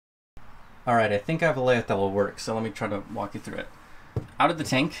Alright, I think I have a layout that will work, so let me try to walk you through it. Out of the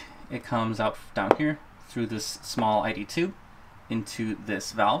tank, it comes out down here through this small ID tube into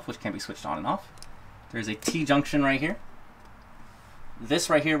this valve, which can be switched on and off. There's a T-junction right here.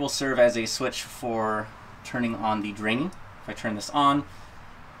 This right here will serve as a switch for turning on the draining. If I turn this on,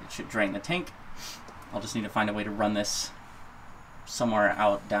 it should drain the tank. I'll just need to find a way to run this somewhere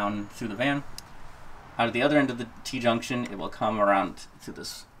out down through the van. Out of the other end of the T-junction, it will come around to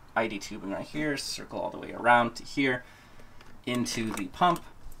this ID tubing right here, circle all the way around to here, into the pump.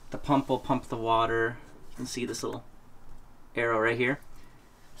 The pump will pump the water. You can see this little arrow right here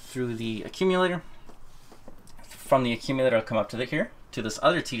through the accumulator. From the accumulator, it'll come up to here to this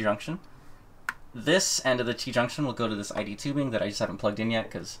other T-junction. This end of the T-junction will go to this ID tubing that I just haven't plugged in yet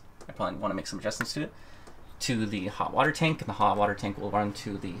because I probably want to make some adjustments to it, to the hot water tank, and the hot water tank will run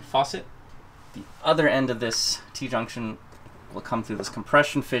to the faucet. The other end of this T-junction will come through this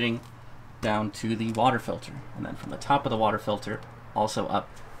compression fitting down to the water filter, and then from the top of the water filter also up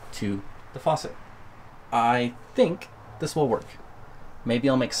to the faucet. I think this will work. Maybe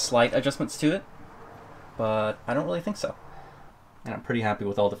I'll make slight adjustments to it, but I don't really think so. And I'm pretty happy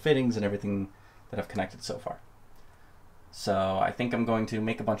with all the fittings and everything that I've connected so far. So I think I'm going to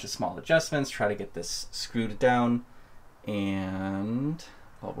make a bunch of small adjustments, try to get this screwed down, and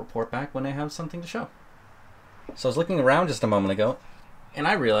I'll report back when I have something to show. So I was looking around just a moment ago, and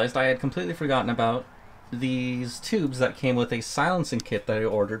I realized I had completely forgotten about these tubes that came with a silencing kit that I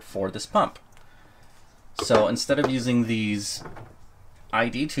ordered for this pump. So instead of using these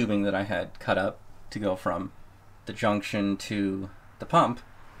ID tubing that I had cut up to go from the junction to the pump,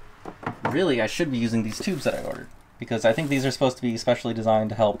 really I should be using these tubes that I ordered, because I think these are supposed to be specially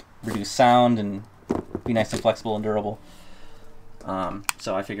designed to help reduce sound and be nice and flexible and durable.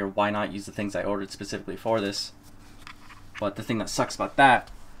 So I figure why not use the things I ordered specifically for this. But the thing that sucks about that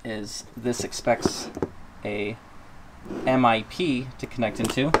is this expects a MIP to connect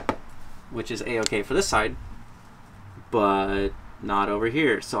into, which is A-OK for this side, but not over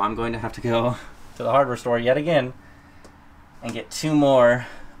here. So I'm going to have to go to the hardware store yet again and get two more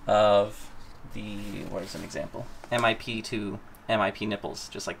of the, where's an example? MIP to MIP nipples,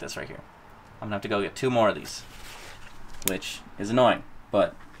 just like this right here. I'm gonna have to go get two more of these, which is annoying,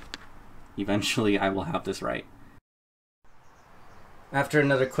 but eventually I will have this right. After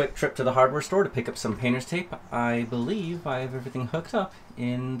another quick trip to the hardware store to pick up some painter's tape, I believe I have everything hooked up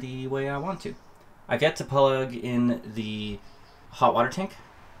in the way I want to. I've yet to plug in the hot water tank.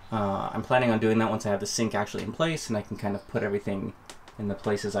 I'm planning on doing that once I have the sink actually in place and I can kind of put everything in the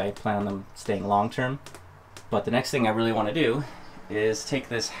places I plan on them staying long term. But the next thing I really want to do is take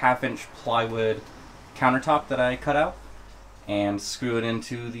this 1/2-inch plywood countertop that I cut out and screw it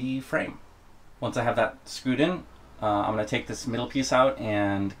into the frame. Once I have that screwed in, I'm going to take this middle piece out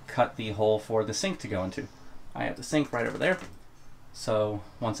and cut the hole for the sink to go into. I have the sink right over there. So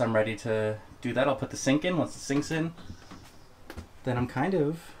once I'm ready to do that, I'll put the sink in. Once the sink's in, then I'm kind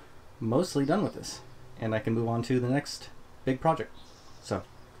of mostly done with this. And I can move on to the next big project. So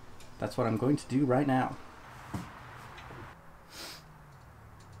that's what I'm going to do right now.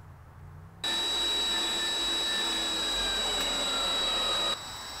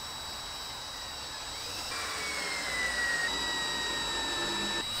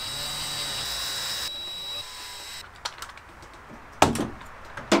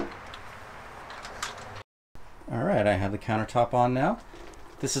 Alright, I have the countertop on now.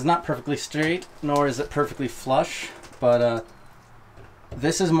 This is not perfectly straight, nor is it perfectly flush, but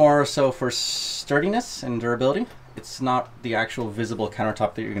this is more so for sturdiness and durability. It's not the actual visible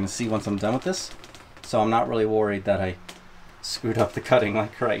countertop that you're going to see once I'm done with this, so I'm not really worried that I screwed up the cutting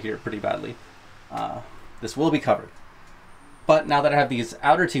like right here pretty badly. This will be covered. But now that I have these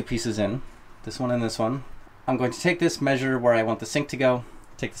outer two pieces in, this one and this one, I'm going to take this, measure where I want the sink to go,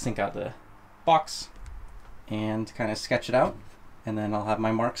 take the sink out of the box, and kind of sketch it out, and then I'll have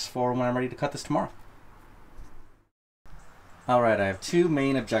my marks for when I'm ready to cut this tomorrow. Alright, I have two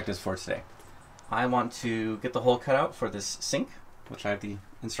main objectives for today. I want to get the hole cut out for this sink, which I have the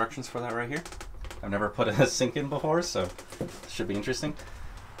instructions for that right here. I've never put a sink in before, so it should be interesting.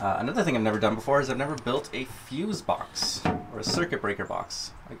 Another thing I've never done before is I've never built a fuse box, or a circuit breaker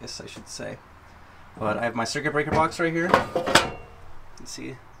box, I guess I should say. But I have my circuit breaker box right here. You can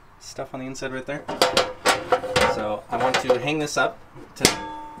see stuff on the inside right there. So I want to hang this up,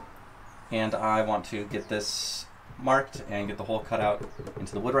 and I want to get this marked and get the hole cut out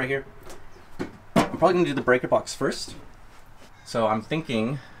into the wood right here. I'm probably going to do the breaker box first. So I'm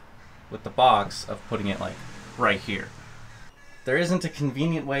thinking with the box of putting it like right here. There isn't a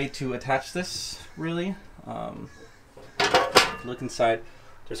convenient way to attach this really. If you look inside,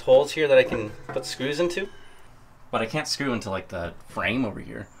 There's holes here that I can put screws into, but I can't screw into like the frame over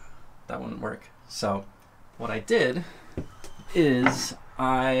here. That wouldn't work. So what I did is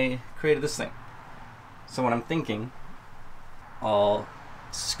I created this thing. So what I'm thinking, I'll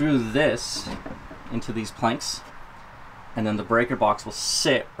screw this into these planks, and then the breaker box will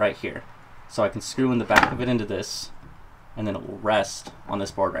sit right here. So I can screw in the back of it into this, and then it will rest on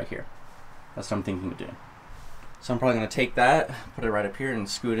this board right here. That's what I'm thinking of doing. So I'm probably going to take that, put it right up here, and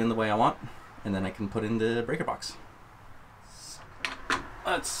screw it in the way I want, and then I can put in the breaker box.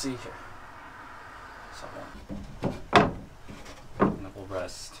 Let's see here. So and it will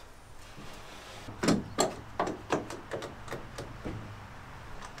rest.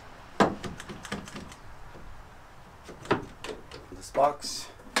 This box,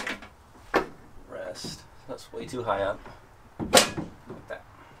 rest. That's way too high up. Like that.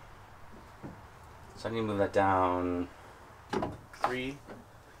 So I need to move that down 3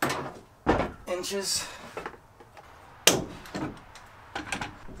 inches.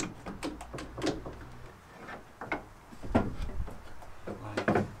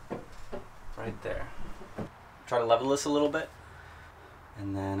 Like right there. Try to level this a little bit,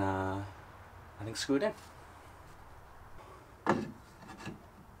 and then I think screw it in.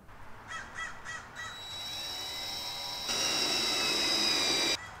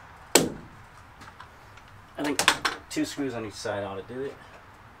 I think 2 screws on each side ought to do it.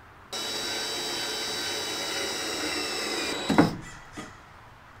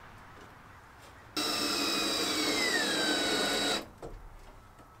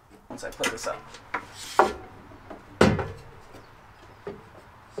 Once I put this up.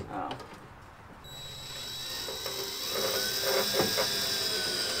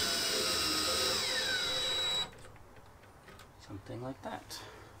 Something like that.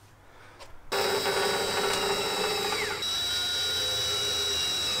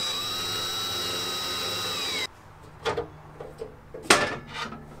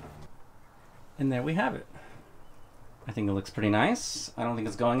 And there we have it. I think it looks pretty nice. I don't think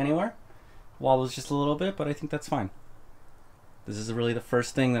it's going anywhere. Wobbles just a little bit, but I think that's fine. This is really the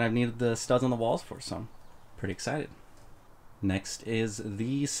first thing that I've needed the studs on the walls for, so I'm pretty excited. Next is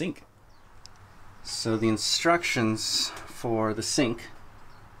the sink. So the instructions for the sink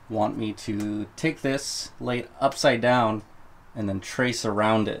want me to take this, lay it upside down, and then trace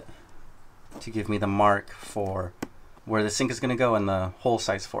around it to give me the mark for where the sink is going to go and the hole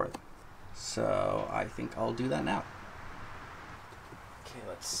size for it. So I think I'll do that now. Okay,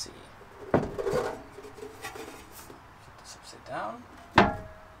 let's see. Put this upside down.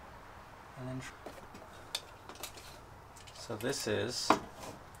 And then so this is a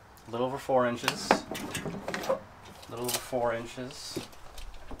little over 4 inches. A little over 4 inches.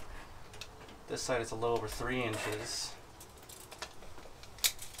 This side is a little over 3 inches.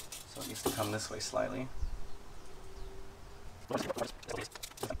 So it needs to come this way slightly.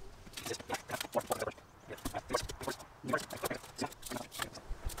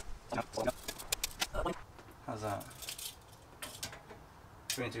 How's that?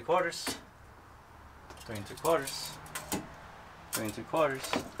 3 3/4, 3 3/4, 3 3/4,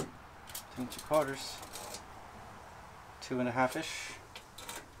 3 3/4, 2.5-ish,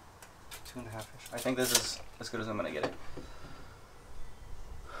 2.5-ish. I think this is as good as I'm gonna get it.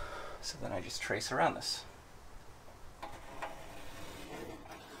 So then I just trace around this.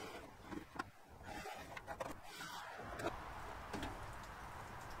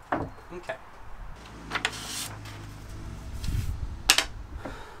 Okay.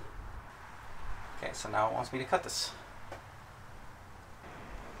 Okay, so now it wants me to cut this.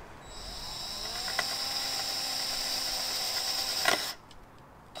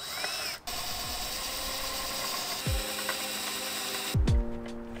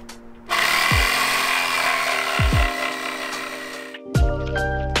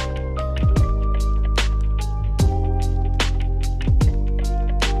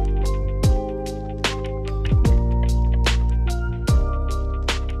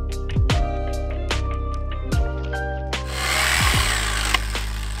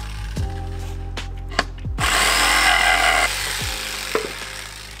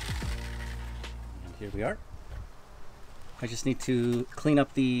 Here we are. I just need to clean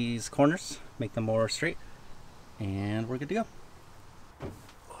up these corners, make them more straight, and we're good to go.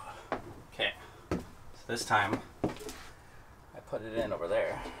 Okay, so this time I put it in over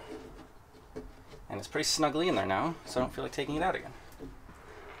there, and it's pretty snugly in there now, so I don't feel like taking it out again.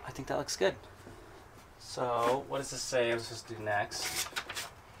 I think that looks good. So what does this say I'm supposed to do next?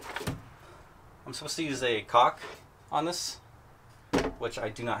 I'm supposed to use a caulk on this, which I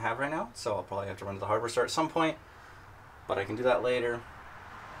do not have right now, so I'll probably have to run to the hardware store at some point, but I can do that later.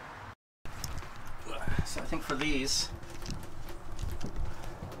 So I think for these,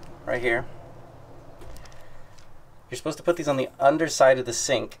 right here, you're supposed to put these on the underside of the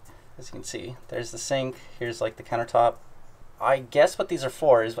sink. As you can see, there's the sink, here's like the countertop. I guess what these are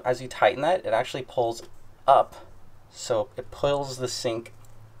for is as you tighten that, it actually pulls up. So it pulls the sink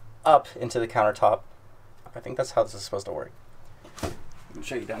up into the countertop. I think that's how this is supposed to work. Let me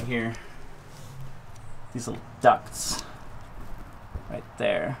show you down here. These little ducts right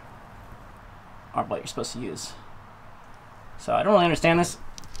there are what you're supposed to use. So I don't really understand this,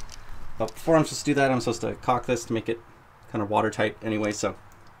 but before I'm supposed to do that, I'm supposed to caulk this to make it kind of watertight anyway, so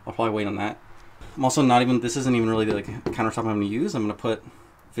I'll probably wait on that. I'm also not even, this isn't even really like a countertop I'm going to use. I'm going to put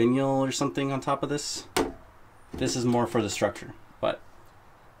vinyl or something on top of this. This is more for the structure, but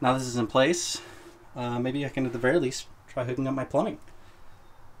now this is in place, maybe I can at the very least try hooking up my plumbing.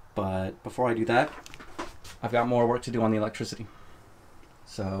 But before I do that, I've got more work to do on the electricity.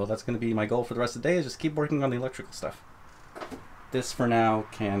 So that's going to be my goal for the rest of the day, is just keep working on the electrical stuff. This for now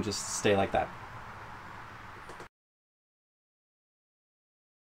can just stay like that.